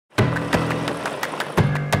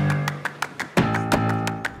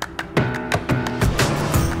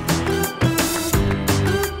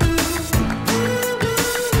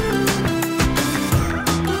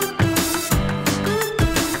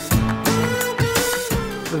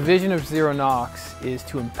The vision of ZeroNox is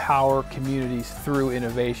to empower communities through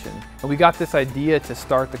innovation. And we got this idea to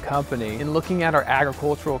start the company in looking at our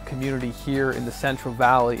agricultural community here in the Central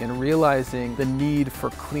Valley and realizing the need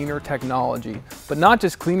for cleaner technology, but not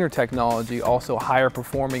just cleaner technology, also higher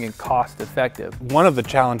performing and cost effective. One of the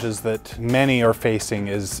challenges that many are facing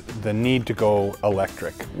is the need to go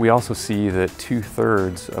electric. We also see that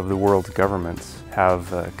 2/3 of the world's governments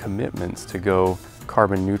have commitments to go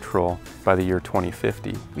carbon neutral by the year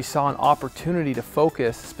 2050. We saw an opportunity to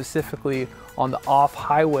focus specifically on the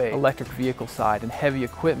off-highway electric vehicle side and heavy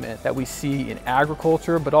equipment that we see in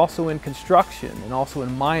agriculture, but also in construction and also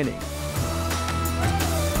in mining.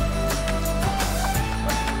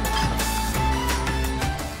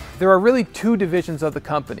 There are really two divisions of the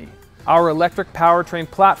company. Our electric powertrain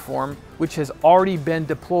platform, which has already been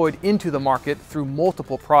deployed into the market through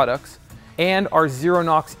multiple products, and our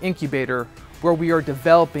ZeroNox Incubator, where we are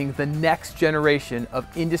developing the next generation of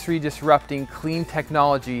industry-disrupting clean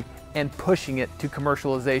technology and pushing it to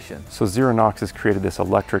commercialization. So ZeroNox has created this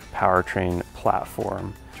electric powertrain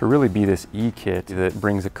platform to really be this e-kit that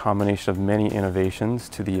brings a combination of many innovations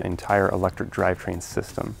to the entire electric drivetrain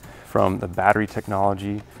system, from the battery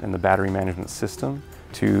technology and the battery management system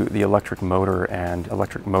to the electric motor and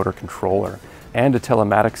electric motor controller, and a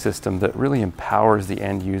telematics system that really empowers the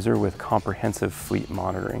end user with comprehensive fleet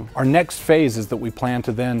monitoring. Our next phase is that we plan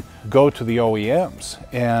to then go to the OEMs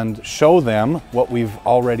and show them what we've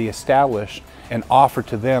already established and offer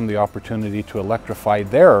to them the opportunity to electrify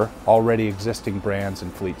their already existing brands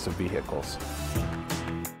and fleets of vehicles.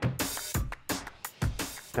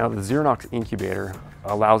 Now, the ZeroNox Incubator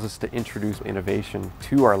allows us to introduce innovation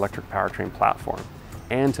to our electric powertrain platform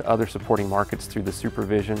and to other supporting markets through the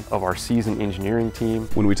supervision of our seasoned engineering team.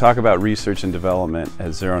 When we talk about research and development at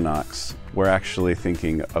ZeroNox, we're actually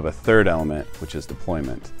thinking of a third element, which is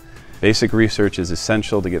deployment. Basic research is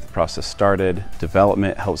essential to get the process started.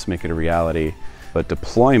 Development helps make it a reality, but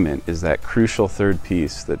deployment is that crucial third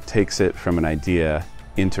piece that takes it from an idea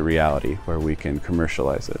into reality where we can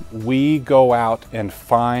commercialize it. We go out and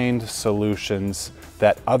find solutions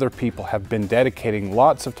that other people have been dedicating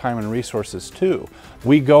lots of time and resources to.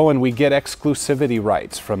 We go and we get exclusivity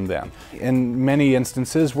rights from them. In many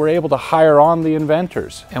instances, we're able to hire on the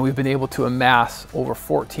inventors. And we've been able to amass over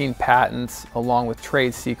 14 patents along with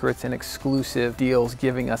trade secrets and exclusive deals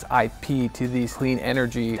giving us IP to these clean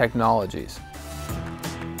energy technologies.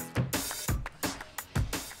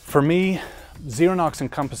 For me, ZeroNox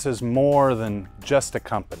encompasses more than just a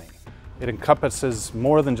company. It encompasses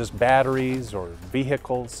more than just batteries or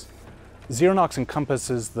vehicles. ZeroNox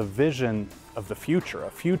encompasses the vision of the future,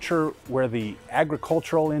 a future where the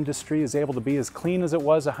agricultural industry is able to be as clean as it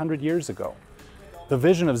was 100 years ago. The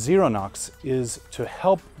vision of ZeroNox is to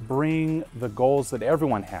help bring the goals that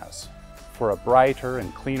everyone has for a brighter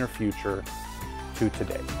and cleaner future to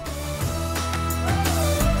today.